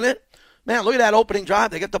beautiful, isn't it? Man, look at that opening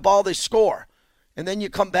drive. They get the ball, they score. And then you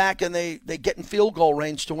come back and they get in field goal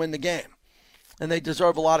range to win the game. And they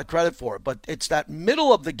deserve a lot of credit for it. But it's that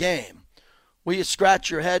middle of the game where you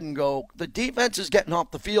scratch your head and go, the defense is getting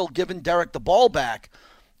off the field, giving Derek the ball back,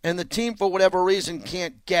 and the team, for whatever reason,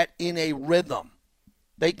 can't get in a rhythm.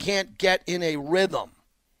 They can't get in a rhythm.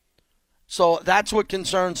 So that's what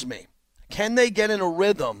concerns me. Can they get in a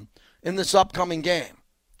rhythm in this upcoming game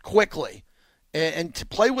quickly and to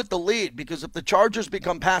play with the lead? Because if the Chargers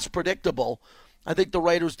become past predictable, I think the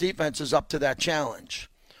Raiders' defense is up to that challenge.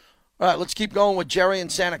 All right, let's keep going with Jerry in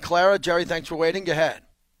Santa Clara. Jerry, thanks for waiting. Go ahead.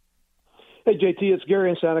 Hey, JT, it's Gary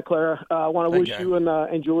in Santa Clara. I want to wish you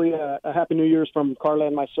and Julie a Happy New Year's from Carla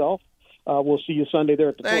and myself. We'll see you Sunday there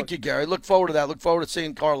at the Thank you, Gary. Look forward to that. Look forward to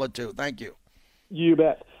seeing Carla, too. Thank you. You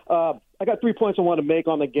bet. I got 3 points I want to make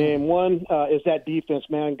on the game. One is that defense,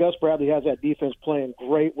 man. Gus Bradley has that defense playing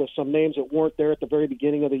great with some names that weren't there at the very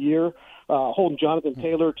beginning of the year. Holding Jonathan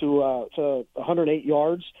Taylor to 108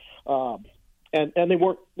 yards. And they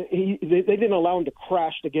weren't. They didn't allow him to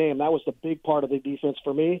crash the game. That was the big part of the defense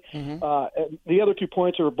for me. And the other 2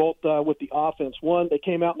 points are both with the offense. One, they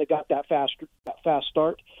came out and they got that fast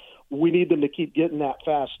start. We need them to keep getting that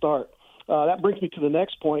fast start. That brings me to the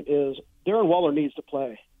next point: is Darren Waller needs to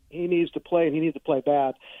play. He needs to play, and he needs to play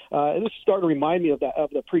bad. This is starting to remind me of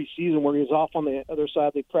the preseason where he was off on the other side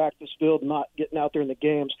of the practice field, not getting out there in the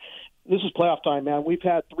games. This is playoff time, man. We've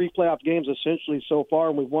had 3 playoff games essentially so far,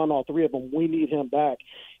 and we've won all 3 of them. We need him back.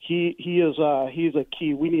 He's a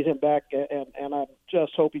key. We need him back, and I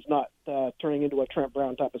just hope he's not turning into a Trent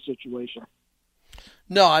Brown type of situation.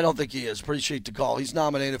 No, I don't think he is. Appreciate the call. He's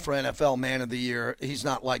nominated for NFL Man of the Year. He's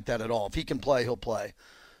not like that at all. If he can play, he'll play.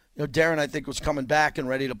 You know, Darren, I think, was coming back and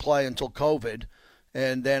ready to play until COVID.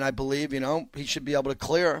 And then I believe, he should be able to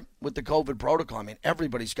clear with the COVID protocol. I mean,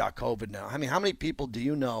 everybody's got COVID now. I mean, how many people do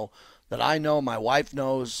you know that I know, my wife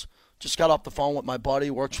knows? Just got off the phone with my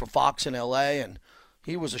buddy, works for Fox in L.A., and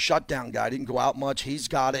he was a shutdown guy. Didn't go out much. He's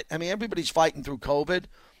got it. I mean, everybody's fighting through COVID,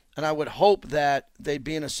 and I would hope that they'd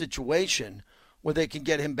be in a situation where they can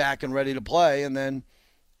get him back and ready to play. And then,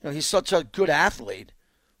 he's such a good athlete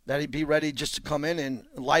that he'd be ready just to come in and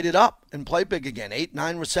light it up and play big again. 8,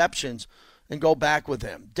 9 receptions and go back with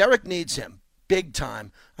him. Derek needs him big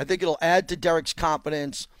time. I think it'll add to Derek's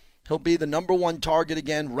confidence. He'll be the number 1 target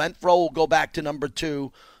again. Renfro will go back to number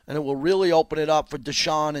 2, and it will really open it up for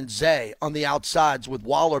Deshaun and Zay on the outsides with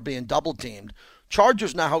Waller being double-teamed.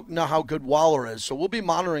 Chargers know how good Waller is, so we'll be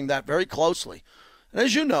monitoring that very closely. And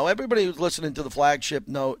as you know, everybody who's listening to the flagship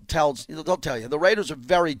they'll tell you, the Raiders are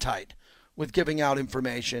very tight with giving out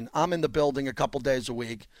information. I'm in the building a couple days a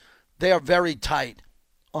week. They are very tight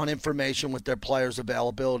on information with their players'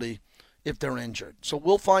 availability if they're injured. So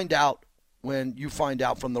we'll find out when you find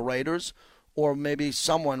out from the Raiders, or maybe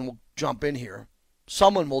someone will jump in here.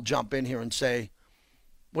 Someone will jump in here and say,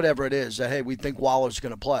 whatever it is, that, hey, we think Waller's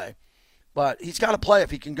going to play. But he's got to play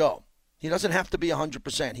if he can go. He doesn't have to be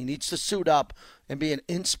 100%. He needs to suit up and be an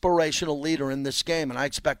inspirational leader in this game, and I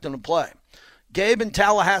expect him to play. Gabe in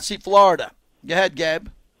Tallahassee, Florida. Go ahead, Gabe.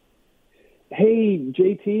 Hey,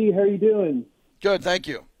 JT, how are you doing? Good, thank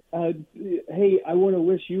you. Hey, I want to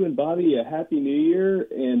wish you and Bobby a Happy New Year,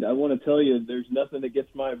 and I want to tell you there's nothing that gets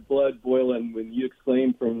my blood boiling when you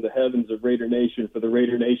exclaim from the heavens of Raider Nation for the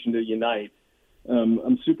Raider Nation to unite.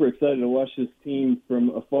 I'm super excited to watch this team from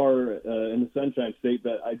afar in the Sunshine State,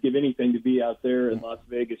 but I'd give anything to be out there in Las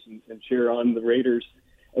Vegas and cheer on the Raiders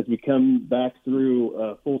as we come back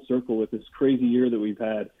through full circle with this crazy year that we've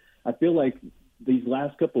had. I feel like these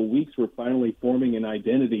last couple of weeks we're finally forming an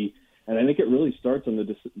identity, and I think it really starts on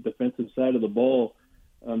the defensive side of the ball.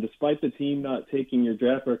 Despite the team not taking your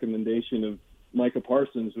draft recommendation of Micah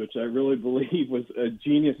Parsons, which I really believe was a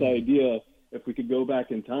genius idea if we could go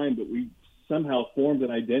back in time. But we somehow formed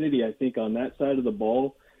an identity, I think, on that side of the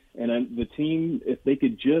ball. And the team, if they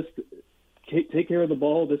could just take care of the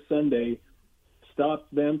ball this Sunday, stop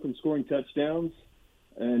them from scoring touchdowns,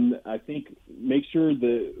 and I think make sure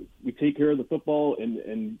that we take care of the football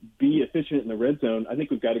and be efficient in the red zone, I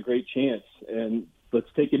think we've got a great chance. And let's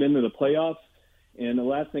take it into the playoffs. And the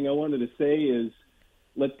last thing I wanted to say is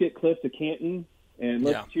let's get Cliff to Canton, and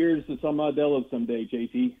let's cheers to some Modelo someday,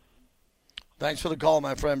 JT. Thanks for the call,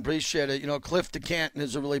 my friend. Appreciate it. You know, Cliff to Canton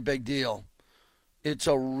is a really big deal. It's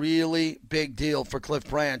a really big deal for Cliff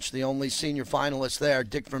Branch, the only senior finalist there,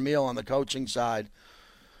 Dick Vermeil on the coaching side.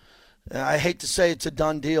 I hate to say it's a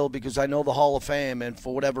done deal because I know the Hall of Fame, and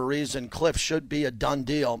for whatever reason, Cliff should be a done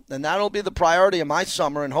deal. And that'll be the priority of my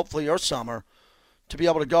summer and hopefully your summer to be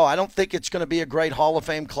able to go. I don't think it's going to be a great Hall of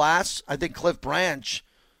Fame class. I think Cliff Branch,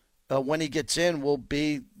 when he gets in, will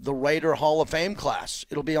be the Raider Hall of Fame class.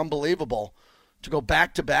 It'll be unbelievable to go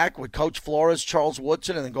back-to-back with Coach Flores, Charles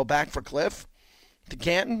Woodson, and then go back for Cliff to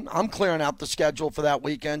Canton. I'm clearing out the schedule for that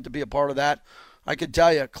weekend to be a part of that. I could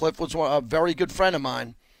tell you, Cliff was a very good friend of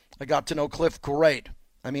mine. I got to know Cliff great.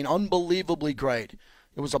 I mean, unbelievably great.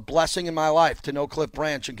 It was a blessing in my life to know Cliff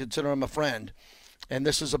Branch and consider him a friend. And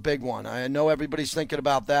this is a big one. I know everybody's thinking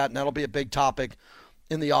about that, and that'll be a big topic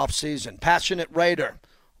in the offseason. Passionate Raider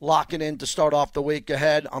locking in to start off the week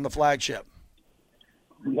ahead on the flagship.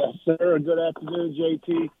 Yes, sir. Good afternoon,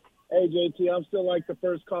 JT. Hey, JT, I'm still like the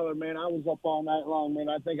first caller, man. I was up all night long, man.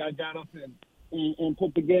 I think I got up and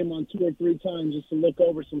put the game on 2 or 3 times just to look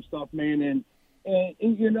over some stuff, man. And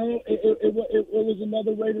you know, it was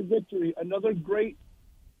another Raider victory, another great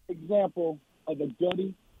example of a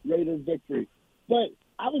gutty Raider victory. But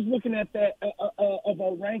I was looking at that of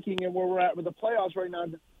our ranking and where we're at with the playoffs right now.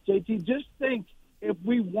 JT, just think if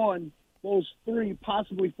we won those 3,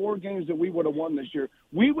 possibly 4 games that we would have won this year,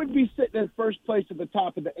 we would be sitting in first place at the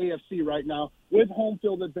top of the AFC right now with home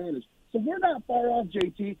field advantage. So we're not far off,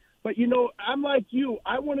 JT. But, you know, I'm like you.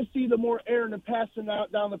 I want to see the more air and the passing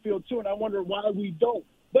out down the field, too, and I wonder why we don't.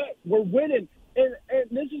 But we're winning. And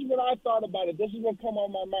this is what I thought about it. This is what come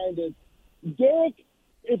on my mind is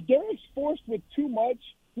if Derek's forced with too much,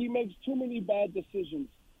 he makes too many bad decisions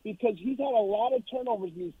because he's had a lot of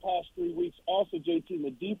turnovers these past 3 weeks also, JT. And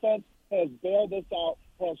the defense has bailed us out,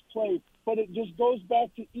 has played. But it just goes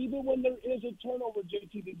back to even when there is a turnover,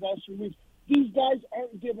 JT, these last 3 weeks, these guys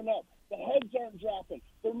aren't giving up. The heads aren't dropping.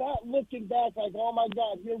 They're not looking back like, oh, my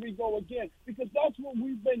God, here we go again, because that's what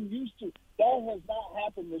we've been used to. That has not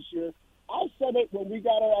happened this year. I said it when we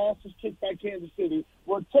got our asses kicked by Kansas City.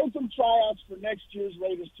 We're taking tryouts for next year's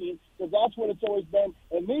Raiders team because that's what it's always been.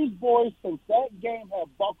 And these boys, since that game, have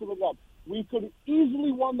buckled it up. We could have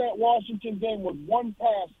easily won that Washington game with one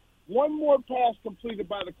more pass completed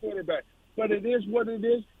by the quarterback. But it is what it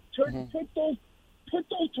is. Put those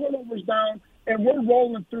turnovers down. And we're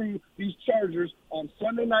rolling through these Chargers on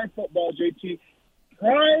Sunday Night Football, JT.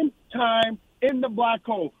 Prime time in the black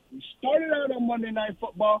hole. We started out on Monday Night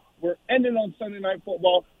Football. We're ending on Sunday Night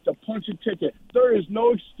Football to punch a ticket. There is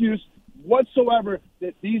no excuse whatsoever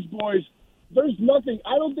that these boys – there's nothing –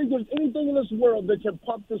 I don't think there's anything in this world that can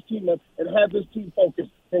pump this team up and have this team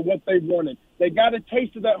focused for what they wanted. They got a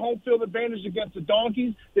taste of that home field advantage against the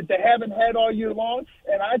Donkeys that they haven't had all year long,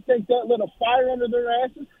 and I think that lit a fire under their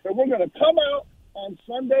asses, and we're going to come out on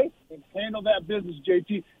Sunday and handle that business,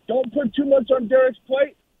 JT. Don't put too much on Derek's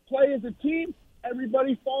plate. Play as a team.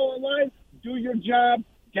 Everybody fall in line. Do your job.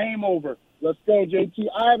 Game over. Let's go, JT.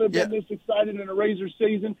 I haven't been this excited in a Razor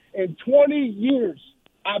season in 20 years.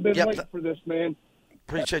 I've been waiting for this, man.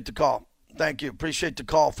 Appreciate the call. Thank you. Appreciate the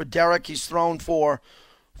call. For Derek, he's thrown for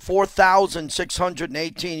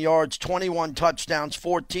 4,618 yards, 21 touchdowns,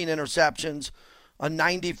 14 interceptions, a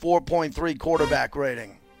 94.3 quarterback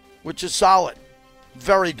rating, which is solid.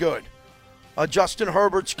 Very good. Justin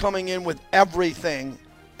Herbert's coming in with everything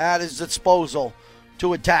at his disposal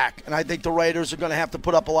to attack, and I think the Raiders are going to have to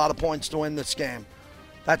put up a lot of points to win this game.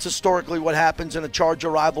 That's historically what happens in a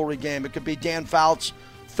Charger rivalry game. It could be Dan Fouts,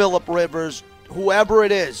 Phillip Rivers, whoever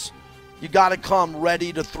it is. You got to come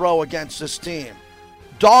ready to throw against this team.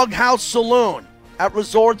 Doghouse Saloon at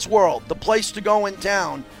Resorts World, the place to go in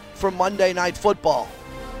town for Monday Night Football.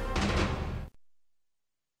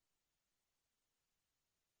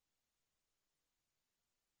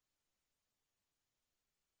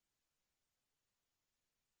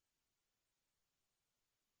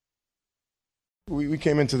 We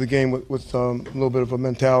came into the game with a little bit of a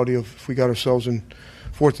mentality of if we got ourselves in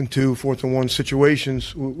 4th and 2, 4th and 1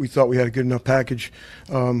 situations, we thought we had a good enough package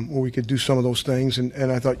where we could do some of those things.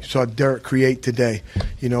 And I thought you saw Derek create today.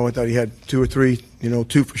 I thought he had 2 or 3,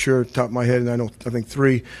 2 for sure, top of my head, and I think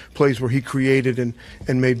 3 plays where he created and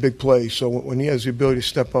made big plays. So when he has the ability to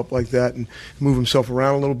step up like that and move himself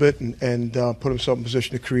around a little bit and put himself in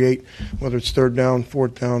position to create, whether it's 3rd down,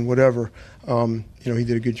 4th down, whatever, he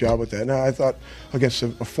did a good job with that. Now, I thought against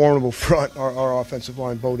a formidable front, our offensive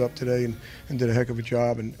line bowed up today and did a heck of a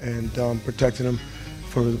job and protected him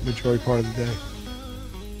for the majority part of the day.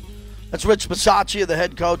 That's Rich Bisaccia, the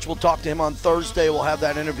head coach. We'll talk to him on Thursday. We'll have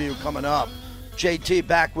that interview coming up. JT,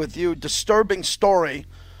 back with you. Disturbing story.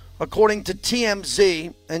 According to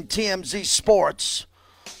TMZ and TMZ Sports,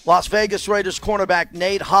 Las Vegas Raiders cornerback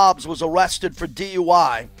Nate Hobbs was arrested for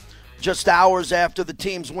DUI just hours after the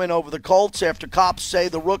team's win over the Colts, after cops say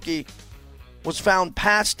the rookie was found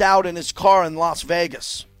passed out in his car in Las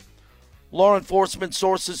Vegas. Law enforcement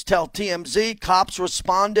sources tell TMZ cops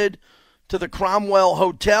responded to the Cromwell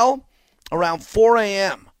Hotel around 4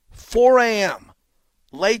 a.m.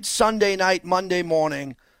 Late Sunday night, Monday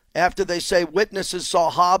morning, after they say witnesses saw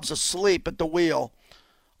Hobbs asleep at the wheel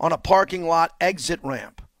on a parking lot exit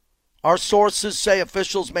ramp. Our sources say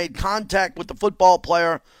officials made contact with the football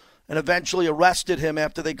player and eventually arrested him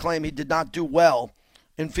after they claim he did not do well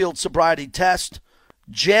in field sobriety test.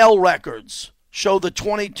 Jail records show the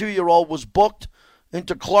 22-year-old was booked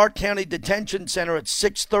into Clark County Detention Center at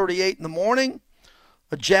 6:38 in the morning.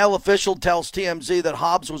 A jail official tells TMZ that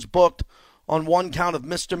Hobbs was booked on 1 count of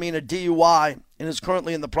misdemeanor DUI and is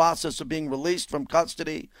currently in the process of being released from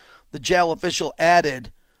custody. The jail official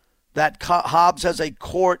added that Hobbs has a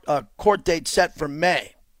court date set for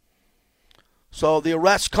May. So the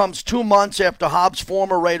arrest comes 2 months after Hobbs'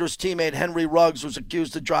 former Raiders teammate Henry Ruggs was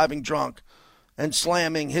accused of driving drunk and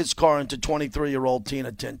slamming his car into 23-year-old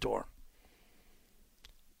Tina Tintor.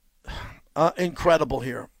 Incredible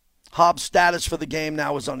here. Hobbs' status for the game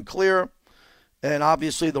now is unclear, and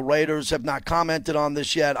obviously the Raiders have not commented on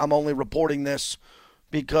this yet. I'm only reporting this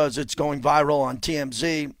because it's going viral on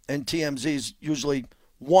TMZ, and TMZ is usually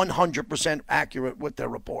 100% accurate with their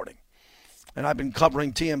reporting. And I've been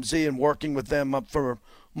covering TMZ and working with them up for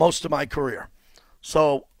most of my career.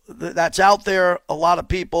 So that's out there. A lot of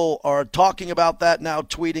people are talking about that now,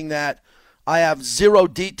 tweeting that. I have zero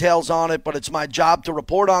details on it, but it's my job to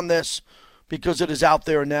report on this because it is out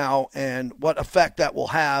there now and what effect that will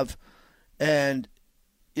have. And,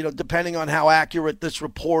 depending on how accurate this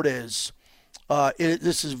report is,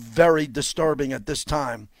 this is very disturbing at this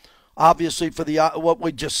time. Obviously, for what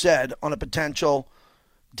we just said on a potential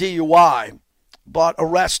DUI, but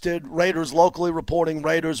arrested. Raiders locally reporting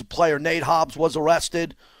Raiders player Nate Hobbs was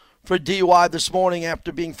arrested for DUI this morning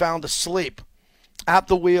after being found asleep at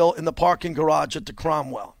the wheel in the parking garage at the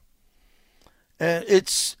Cromwell. And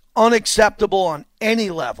it's unacceptable on any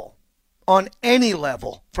level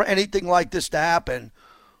for anything like this to happen.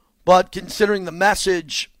 But considering the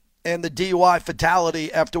message and the DUI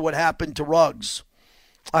fatality after what happened to Ruggs,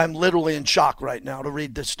 I'm literally in shock right now to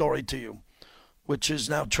read this story to you, which is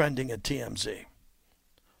now trending at TMZ.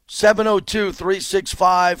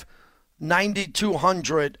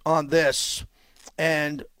 702-365-9200 on this,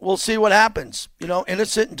 and we'll see what happens.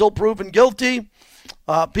 Innocent until proven guilty.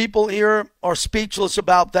 People here are speechless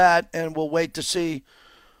about that, and we'll wait to see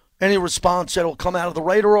any response that will come out of the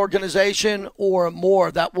Raider organization or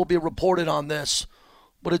more that will be reported on this.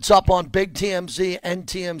 But it's up on Big TMZ and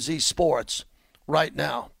TMZ Sports right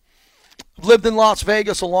now. I've lived in Las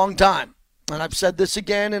Vegas a long time, and I've said this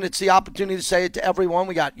again, and it's the opportunity to say it to everyone.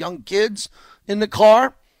 We got young kids in the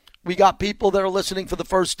car. We got people that are listening for the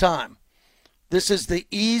first time. This is the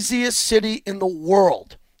easiest city in the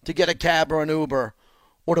world to get a cab or an Uber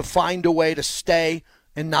or to find a way to stay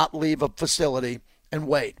and not leave a facility and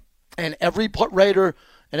wait. And every Raider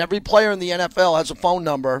and every player in the NFL has a phone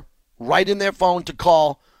number right in their phone to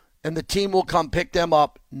call, and the team will come pick them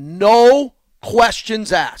up. No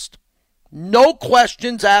questions asked. No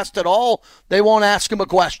questions asked at all. They won't ask them a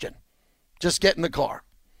question. Just get in the car.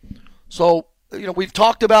 So, we've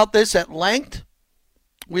talked about this at length.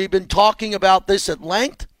 We've been talking about this at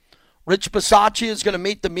length. Rich Bisaccia is going to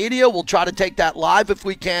meet the media. We'll try to take that live if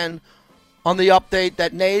we can on the update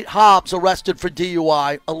that Nate Hobbs, arrested for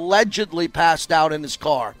DUI, allegedly passed out in his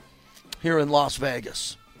car here in Las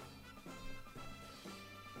Vegas.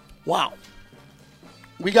 Wow.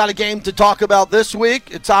 We got a game to talk about this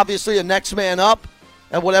week. It's obviously a next man up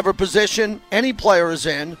at whatever position any player is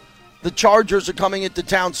in. The Chargers are coming into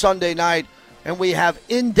town Sunday night, and we have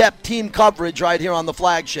in-depth team coverage right here on the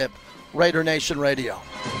flagship, Raider Nation Radio.